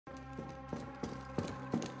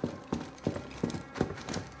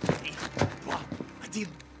Один.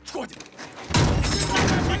 Входим.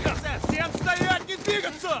 Всем стоять, не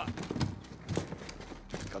двигаться!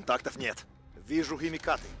 Контактов нет. Вижу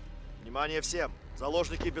химикаты. Внимание всем.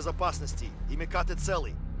 Заложники безопасности. Химикаты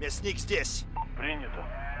целый. Мясник здесь. Принято.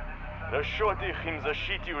 Расчеты их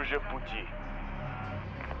химзащите уже в пути.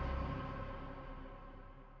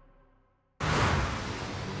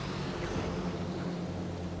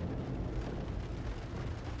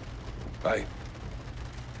 Hey.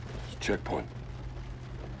 Checkpoint.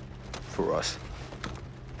 For us.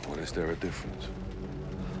 What is there a difference?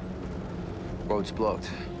 Road's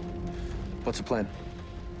blocked. What's the plan?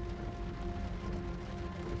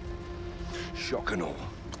 Shock and all.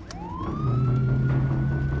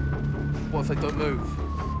 What if they don't move?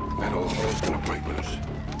 That all hell's gonna break loose.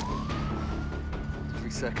 3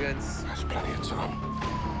 seconds. That's plenty of time.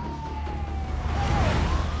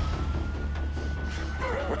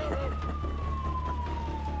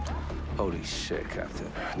 Holy shit,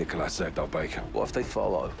 Captain. Nikolai said they'll bake. What if they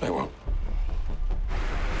follow? They won't.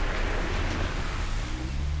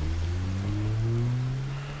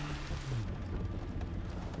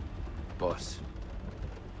 Boss.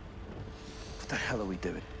 What the hell are we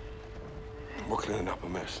doing? We're cleaning up a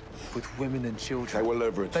mess. With women and children. They were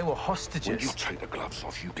leverage. They were hostages. When you take the gloves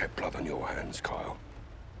off, you get blood on your hands, Kyle.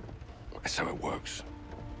 That's how it works.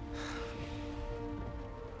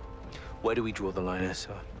 Where do we draw the line,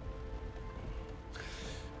 sir?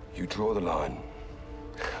 You draw the line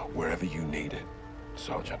wherever you need it,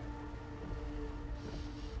 Sergeant.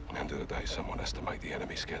 End of the day, someone has to make the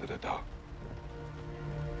enemy scared of the dark.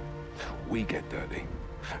 We get dirty,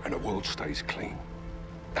 and the world stays clean.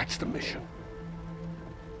 That's the mission.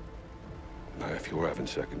 Now, if you're having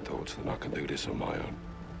second thoughts, then I can do this on my own.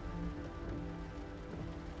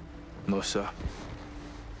 No, sir.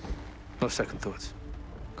 No second thoughts.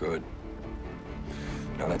 Good.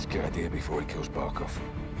 Now let's get out of here before he kills Barkov.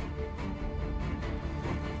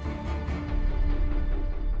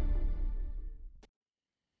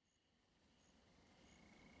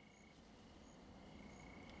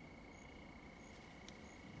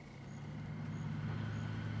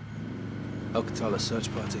 Al-Qatala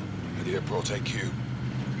search party. Hadir brought AQ.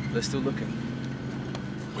 They're still looking.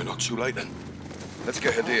 We're not too late then. Let's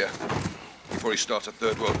get Hadir before he starts a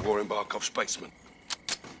third world war in Barkov's basement.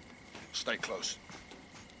 Stay close.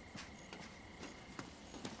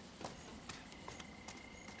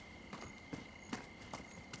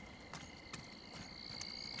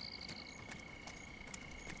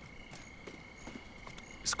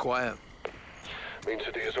 It's quiet. Means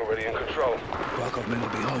Hadir's already in control. Barkov may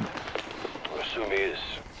not be home. I assume he is.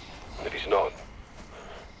 And if he's not,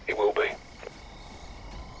 he will be.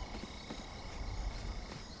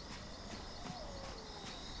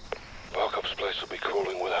 Barkov's place will be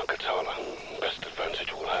crawling without Katana. Best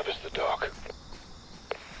advantage we'll have is the dark.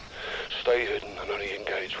 Stay hidden and only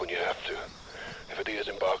engage when you have to. If Hadir's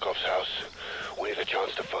in Barkov's house, we need a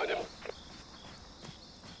chance to find him.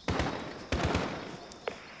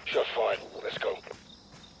 Shots fired. Let's go.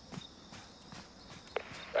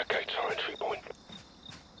 That gate's our entry point.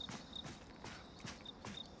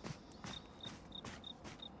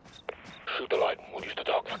 Shoot the light. We'll use the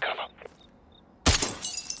dark for cover.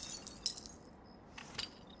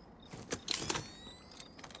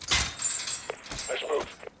 Let's move.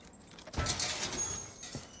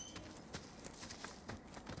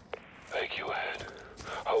 AQ ahead.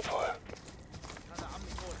 Hold fire.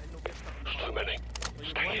 It's too many.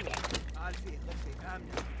 Stay hidden.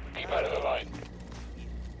 Keep out of the light.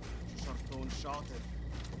 شرطون شاطر.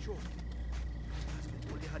 شوف لازم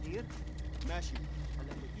تقول لي هدير ماشي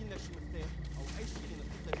هلا لقينا شي مفتاح او اي شيء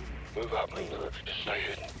نقدر Move up and just stay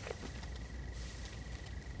hidden.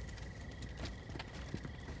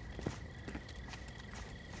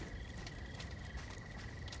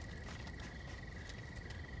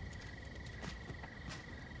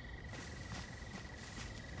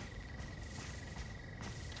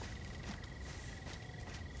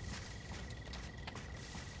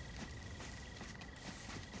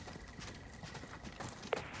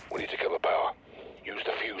 We need to kill the power. Use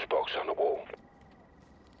the fuse box on the wall.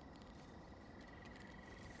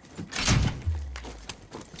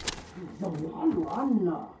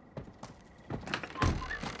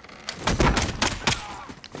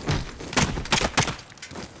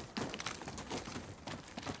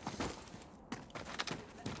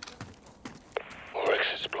 Our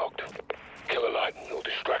exit's blocked. Kill a light and you'll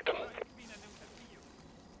distract them.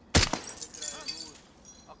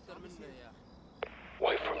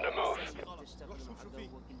 Wait for him to move.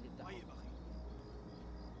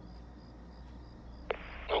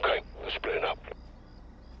 Okay, we're splitting up.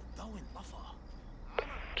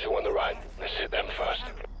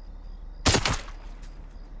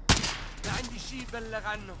 بلغ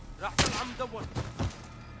عنه راح طلع مدور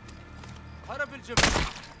هرب الجبل.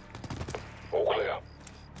 All clear.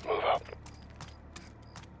 Move up.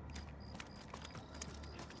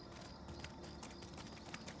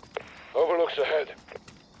 Overlooks ahead.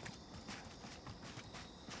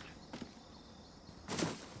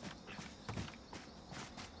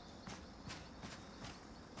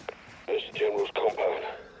 There's the General's compound.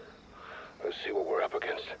 Let's see what we're up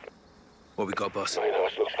against. What we got, boss? Main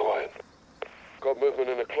house looks quiet. Got movement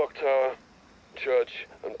in the clock tower, church,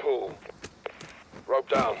 and pool. Rope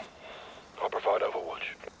down. I'll provide overwatch.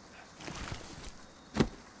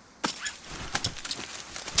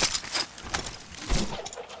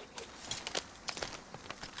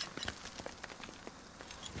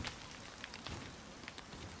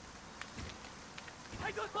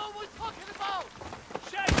 I don't know what we're talking about!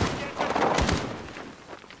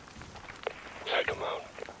 Take him out.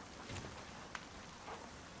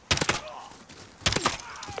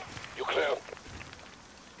 You clear?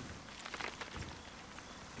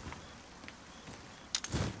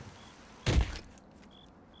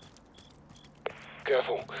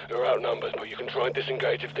 Careful, they're outnumbered, but you can try and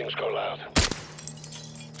disengage if things go loud.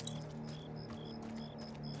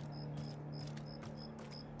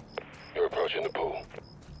 You're approaching the pool.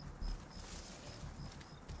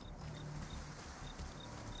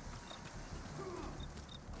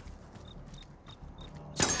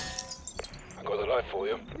 I got the light for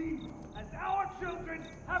you. And our children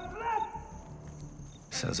have fled!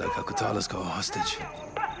 Sounds like Al-Qatala's got a hostage.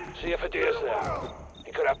 See if Hadir's there.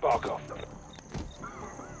 He could have Barkov.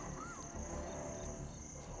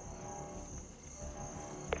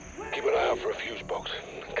 Keep an eye out for a fuse box.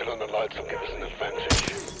 Get on the lights will give us an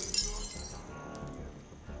advantage.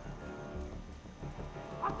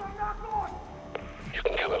 You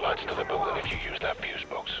can kill the lights to the building if you use that fuse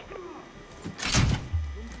box.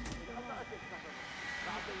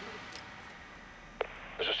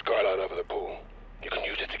 There's a skylight over the pool. You can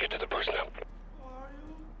use it to get to the prisoner.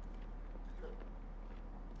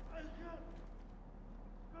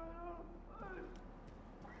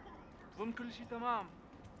 ضمن كل شيء تمام.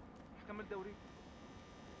 كمل دوري.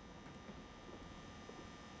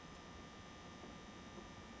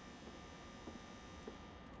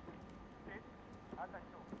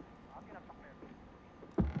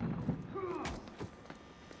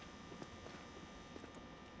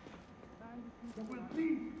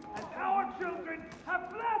 And our children have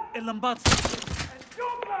fled! اللمبات. And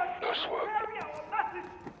your blood Nice work. will carry our message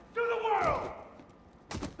to the world!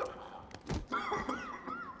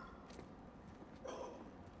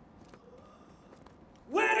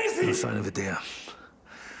 Where is he? No sign of Hadir.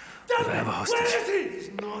 Do they have a hostage? Where is he?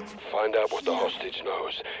 He's not. Find out what the hostage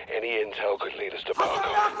knows. Any intel could lead us to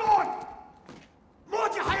Barkov. حصل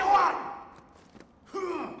موت يا حيوان!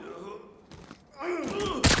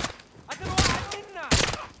 قتل واحد منا.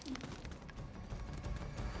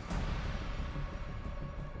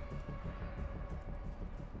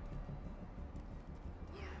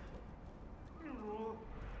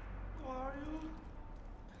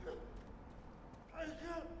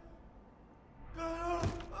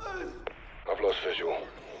 I've lost visual.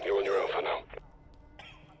 You're on your own for now.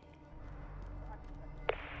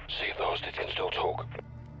 See if the hostage can still talk.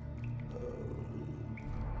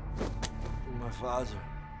 My father.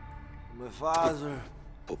 My father.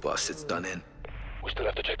 Poor bastard's done in. We still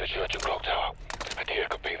have to check the church and clock tower. Hadir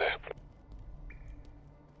could be there.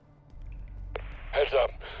 Heads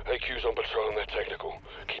up. AQ's on patrol and they're technical.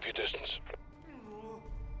 Keep your distance.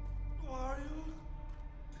 Who are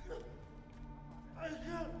you? I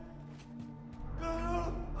can't.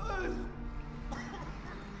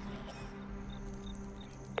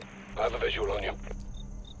 I have a visual on you.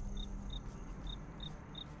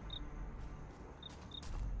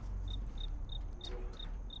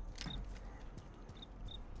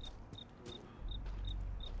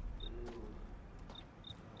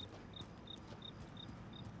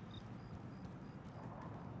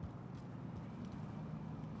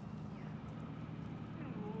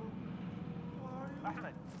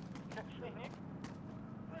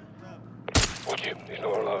 Watch him, he's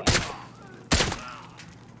not alone.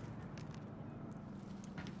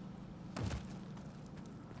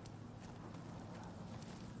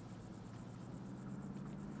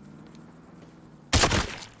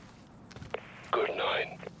 Good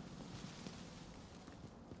night.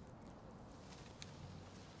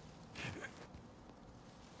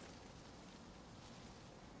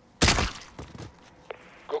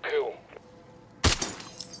 Go kill.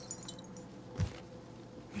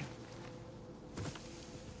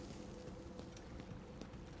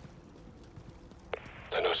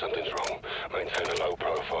 They know something's wrong. maintain a low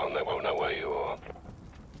profile and they won't know where you are.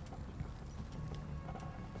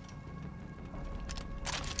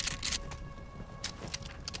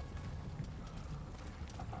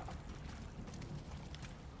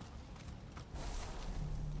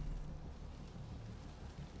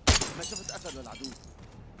 ما شفت أثر للعدو،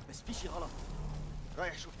 بس في شي غلط.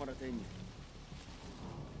 رايح شوف مرة تانية.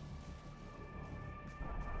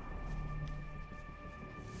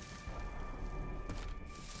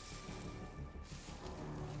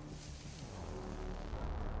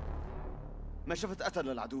 ما شفت أثر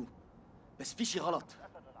للعدو، بس في شي غلط.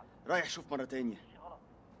 رايح شوف مرة تانية.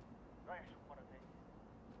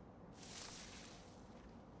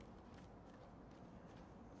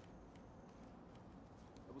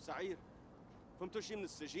 أبو سعير، فهمتوا شي من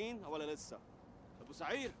السجين ولا لسه؟ أبو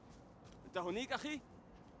سعير، أنت هونيك أخي؟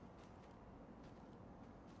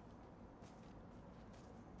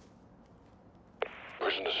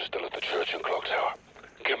 Prisoners are still at the church and clock tower.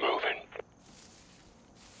 Get moving.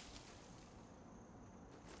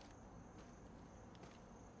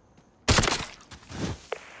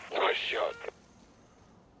 Nice shot.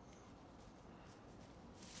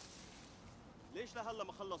 ليش لهلا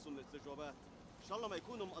ما خلصوا من الاستجوابات؟ إن شاء الله ما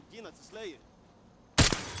يكونوا مقضينا تسلاية.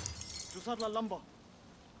 شو صار لللمبة؟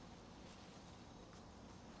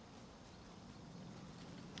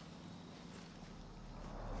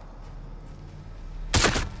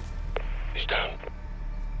 He's down.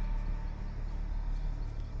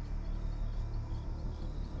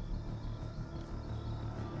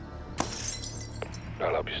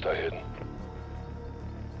 I'll help you stay hidden.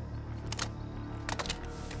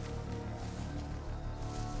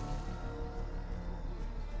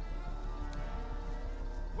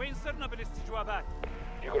 وين صرنا بالاستجوابات؟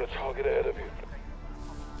 You got a target ahead of you.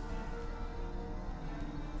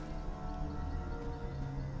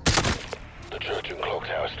 The church and clock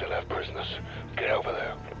tower still have prisoners. Get over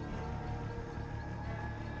there.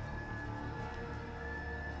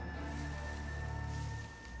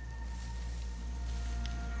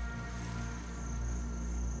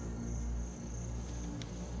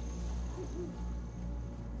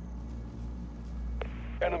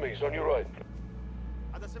 Enemies on your right.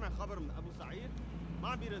 حدا سمع خبر من أبو سعير؟ ما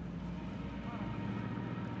عم بيرد.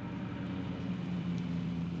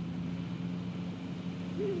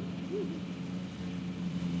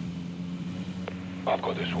 I've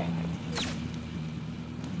got this one.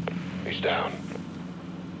 He's down.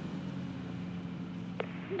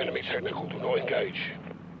 Enemy technical, do not engage.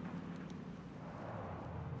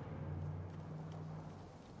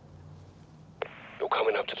 You're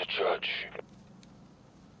coming up to the church.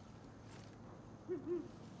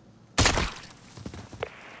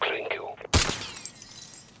 Clean kill.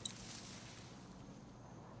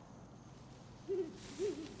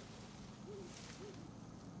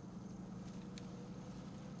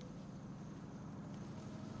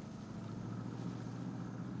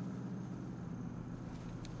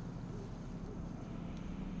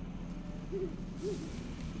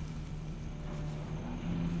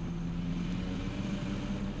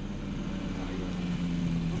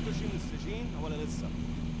 فهمتوا شي من السجين ولا لسه؟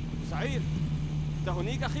 أبو سعير، أنت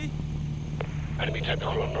هونيك أخي؟ Enemy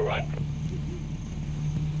technical on the right.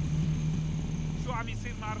 شو عم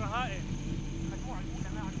يصير مع الرهائن؟ مجموعة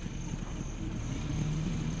الأملاك.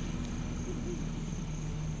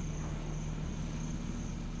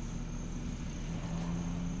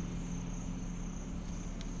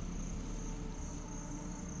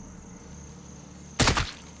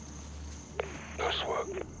 Nice work.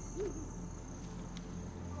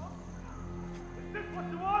 Is this what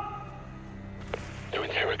you want? They're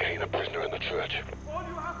interrogating a prisoner in the church. All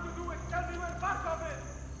you have to do is tell me where Barkov is.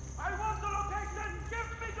 I want the location. Give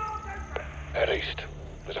me the location. Head east.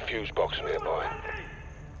 There's a fuse box You nearby. tell me.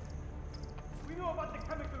 We know about the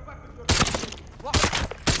chemical weapons you're using.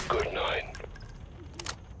 Good night.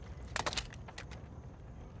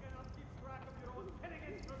 You cannot keep track of your own killing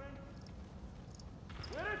instruments.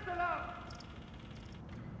 Where is the lab?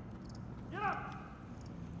 Get up!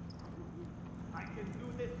 I can do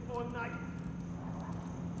this all night.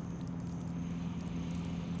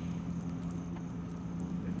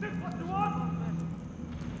 Is this what you want?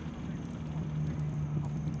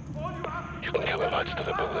 All you have to You do can is kill the tell me lights to where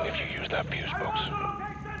the building Barkov if you is. use that fuse I box. want the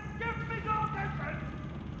location. Give me the location.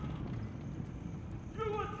 You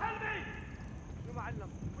will tell me.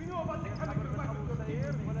 We know about the chemical weapons you're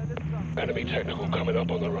using. Enemy technical coming up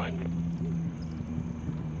on the right.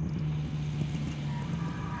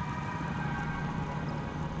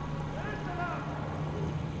 Where is the lab?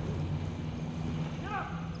 Get up!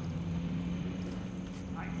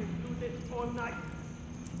 I can do this all night.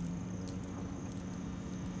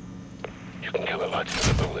 You can kill the lights in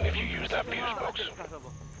the building if you use that fuse box.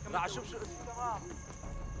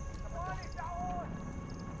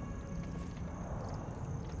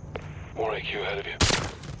 More AQ ahead of you.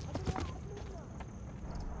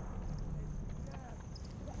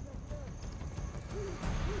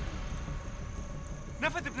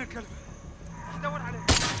 نفذ ابن الكلب. دور عليه.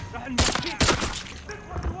 راح نمشيك.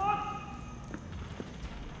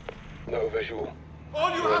 No visual.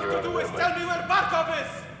 All you have to do is tell me where Barkov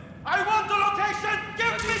is. I want the location.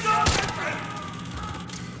 Give me the location.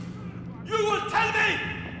 You will tell me.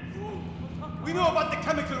 We know about the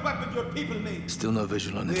chemical weapon your people made. Still no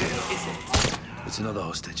visual on it. Where is it? It's another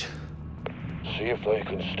hostage. See if they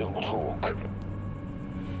can still talk.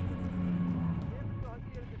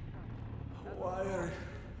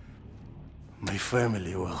 My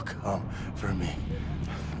family will come for me.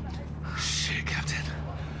 Shit, Captain.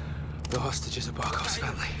 The hostages are Barkov's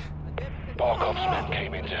family. Barkov's men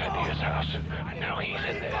came into Hadia's house, and now he's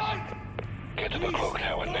in theirs. Get to the clock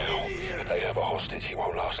tower now. If they have a hostage, he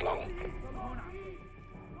won't last long.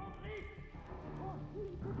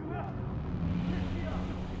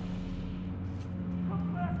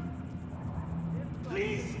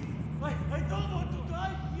 Please! I don't want to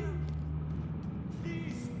die here!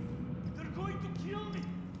 Please! They're going to kill me!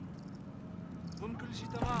 ضمن كل شيء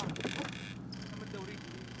تمام. كم الدوري؟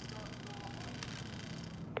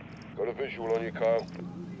 Got a visual on you, Kyle.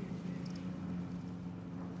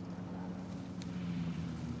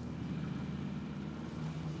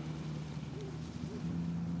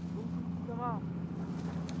 تمام.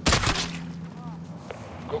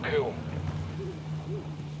 Go kill.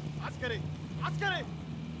 عسكري عسكري.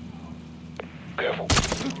 Careful.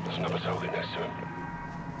 There's another target next to him.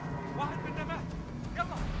 واحد منا مات.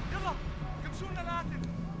 يلا يلا كبسوا لنا القاتل.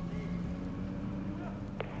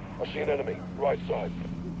 I see an enemy. Right side.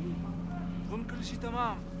 ضمن كل شيء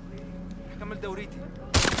تمام. كمل دوريتي.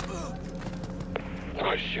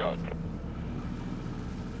 Nice shot.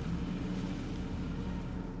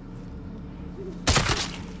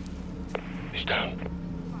 He's down.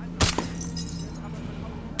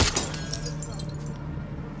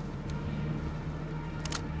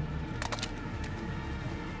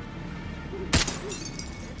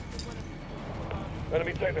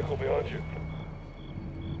 Enemy technical behind you.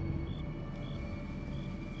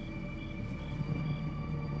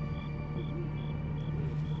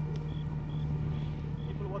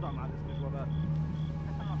 كيف الوضع مع الاستجوابات؟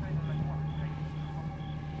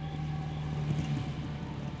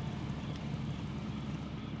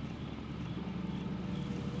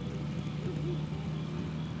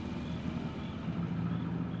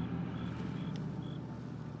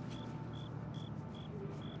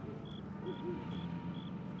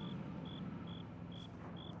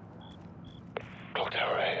 Clock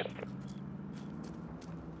tower ahead.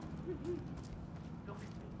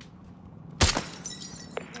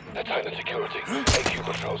 They're tightening security. AQ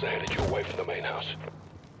patrols are headed your way from the main house.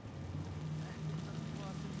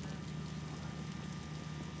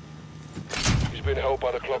 He's been held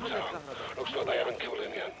by the clock tower. Looks like they haven't killed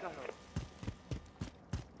him yet.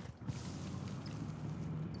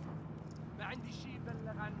 ما عندي شيء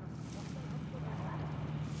بلغ عنه.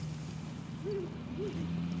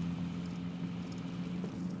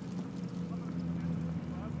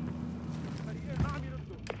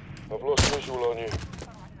 I've lost visual on you.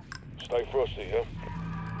 Stay frosty, yeah?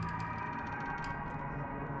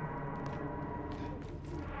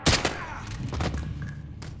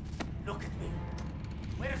 Look at me.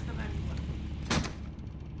 Where's the man you want?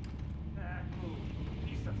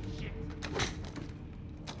 Piece of shit.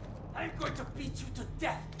 I'm going to beat you to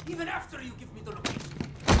death, even after you give me the location.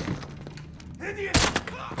 Idiot!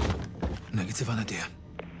 Negative on idea.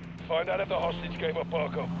 Find out if the hostage gave up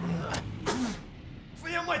Barkov.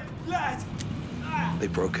 Free my blood! They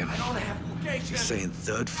broke him. I don't have location. He's saying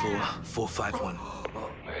third floor, 451.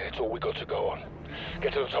 It's all we got to go on.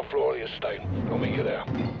 Get to the top floor of the estate. I'll meet you there.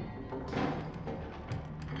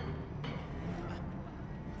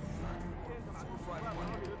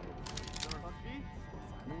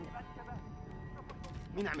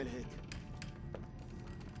 مين عمل هيك؟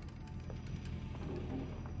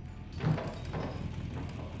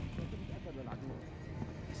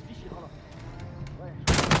 بس في شيء غلط.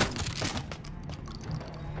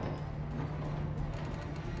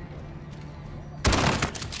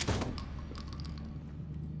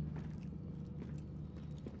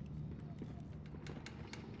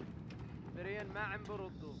 مريان ما عم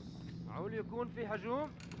بردوا. معقول يكون في هجوم؟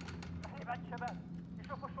 رح يبعد شباب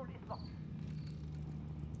يشوفوا شو اللي يصلح.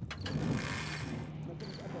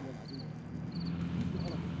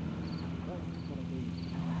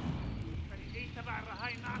 فريقين تبع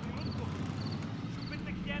الرهاين ما عم يردوا.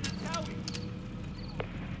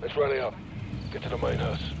 Let's rally up. Get to the main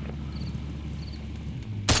hearse.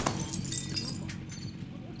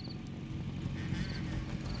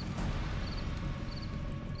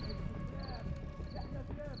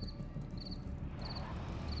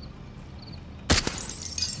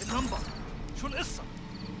 النمبر شو القصة؟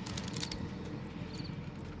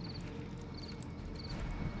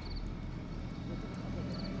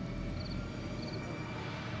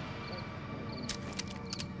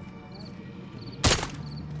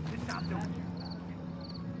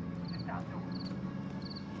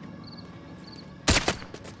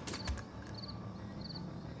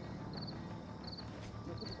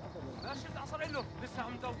 ماشي اتعصر له لسه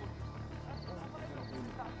عم ندور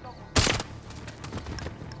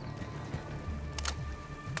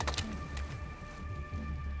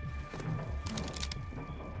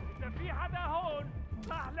إذا في حدا هون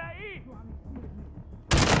راح لاقيه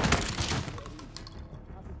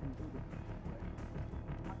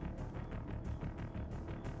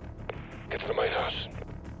Get to the main house.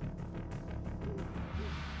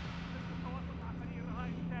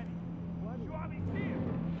 شو عم يصير؟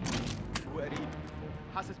 هو قريب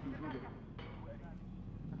حاسس بوجوده.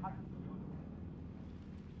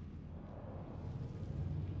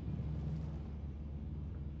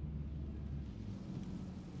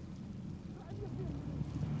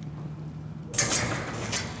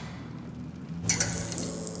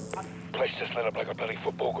 Place just lit up like a bloody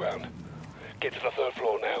football ground. Get to the 3rd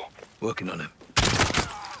floor now. Working on him.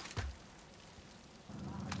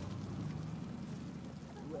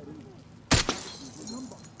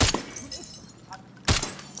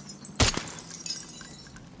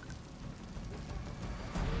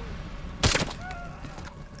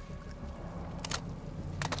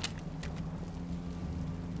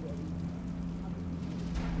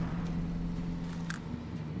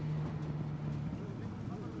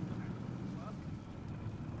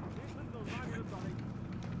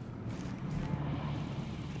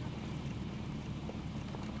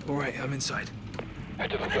 All right, I'm inside. Head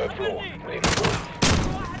to the 3rd floor. We need to move.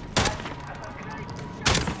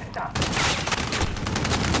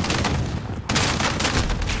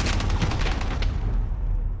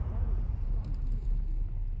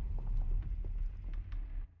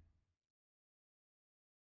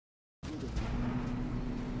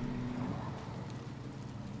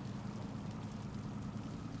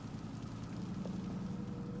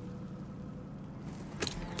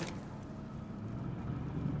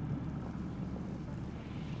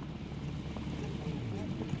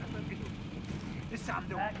 لسه عم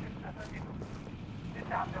ندور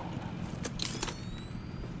لسه عم ندور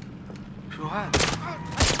شو هاد؟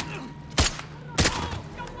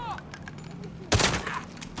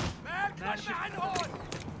 ماشي عن هون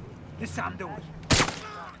لسه عم ندور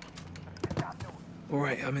All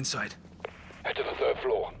right, I'm inside. Head to the 3rd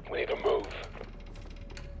floor. We need to move.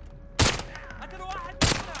 قتلوا واحد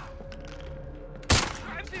منا شو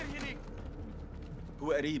عم يصير هنيك؟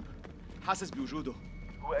 هو قريب حاسس بوجوده.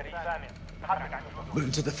 هو قريب سامع تحرك عن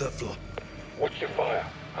Moving to the 3rd floor. Watch your fire.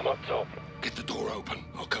 I'm up top. Get the door open.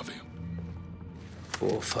 I'll cover you.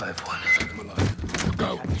 451. Take him alive.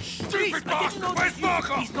 Go. Stupid bastard! Where's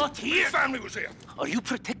Markov? He's not here. His family was here. Are you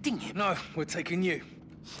protecting him? No, we're taking you.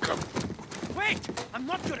 Come. Wait! I'm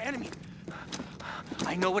not your enemy.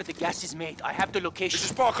 I know where the gas is made. I have the location. This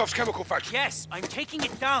is Barkov's chemical factory. Yes, I'm taking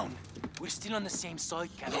it down. We're still on the same side,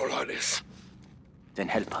 Captain. Not like this. Then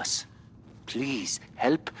help us. Please,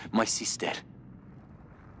 help my sister.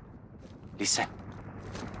 Listen.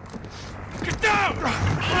 Get down!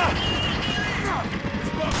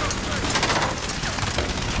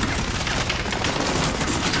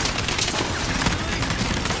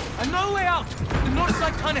 No way out! The north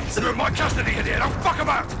side tunnels! You're in my custody, idiot! Don't fuck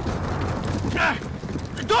about!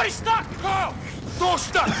 The door is stuck! Oh! Door's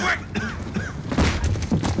stuck! Quick!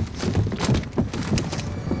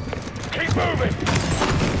 Keep moving!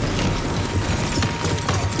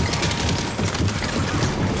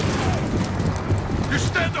 You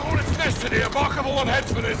stand the hornet's nest in here. Markov will want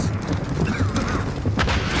heads for this.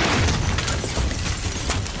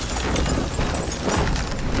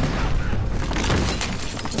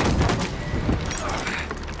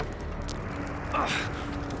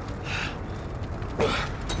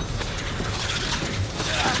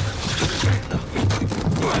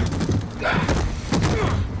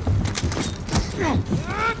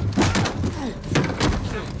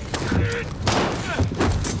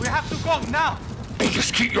 We have to go now!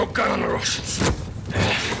 Just keep your gun on the Russians.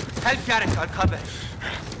 Help Garrett, I'll cover.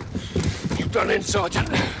 You done in, Sergeant?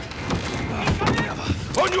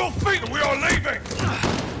 On your feet, we are leaving!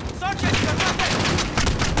 Sergeant, you're not dead!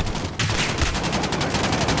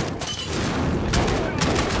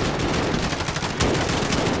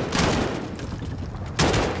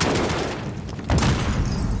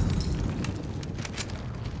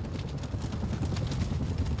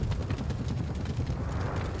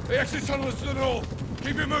 The exit tunnel is to the north.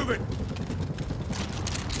 Keep it moving.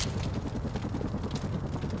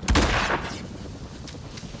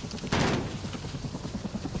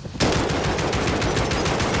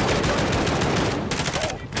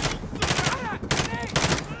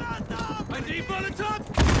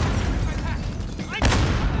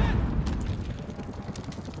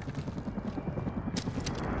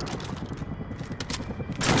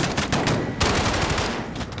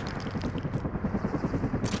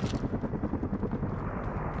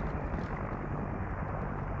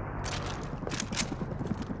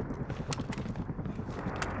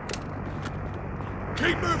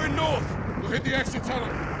 Keep moving north! We'll hit the exit tunnel.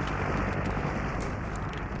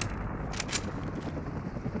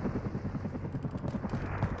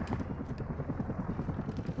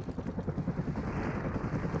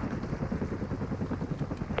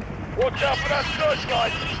 Watch out for that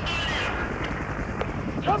searchlight!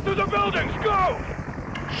 Come through the buildings, go!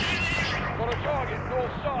 Got a target,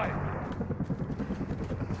 north side.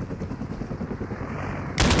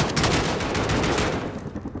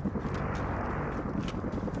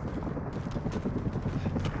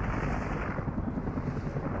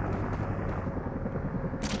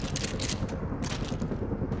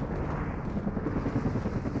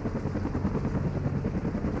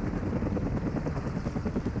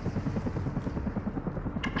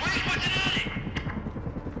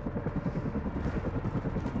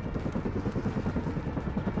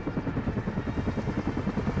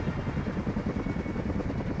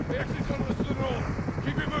 The exit tunnel is to the north.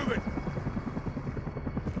 Keep it moving.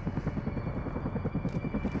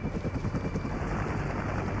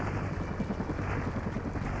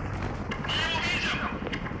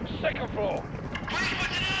 Second floor.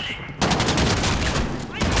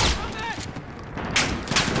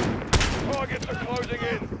 Targets are closing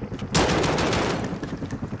in.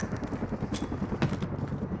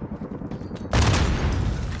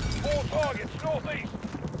 Four targets, northeast.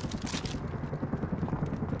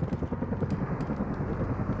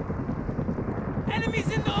 Enemies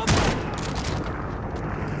in the open!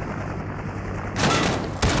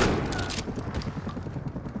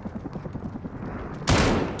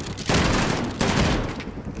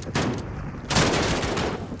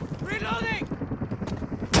 Reloading!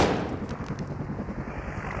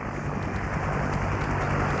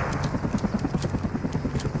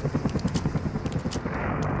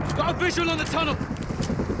 Got a visual on the tunnel!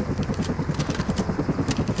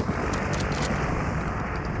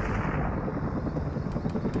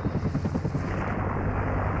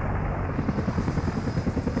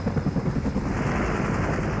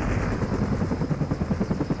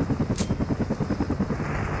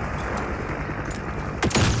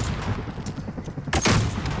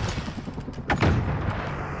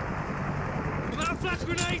 Flash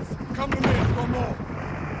grenades! Come to me, I've got more.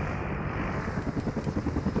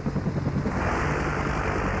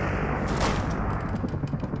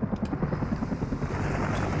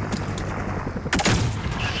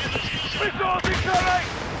 Missiles incoming!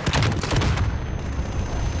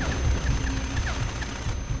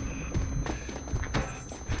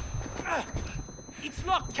 It's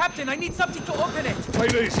locked, Captain! I need something to open it!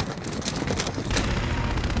 Take these. It's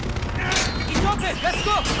open! Let's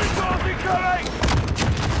go! Missiles incoming!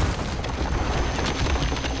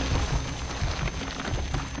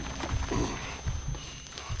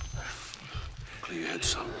 Clear your head,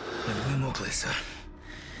 son. Never more clear, sir.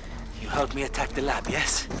 You helped me attack the lab,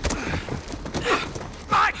 yes?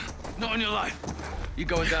 Not on your life. You're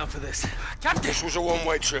going down for this. Captain! This was a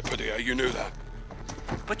one-way trip, Padilla. You knew that.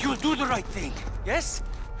 But you'll do the right thing, yes?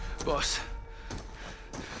 Boss,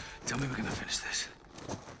 tell me we're gonna finish this.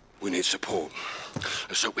 We need support.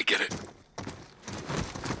 Let's hope we get it.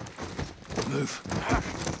 Move.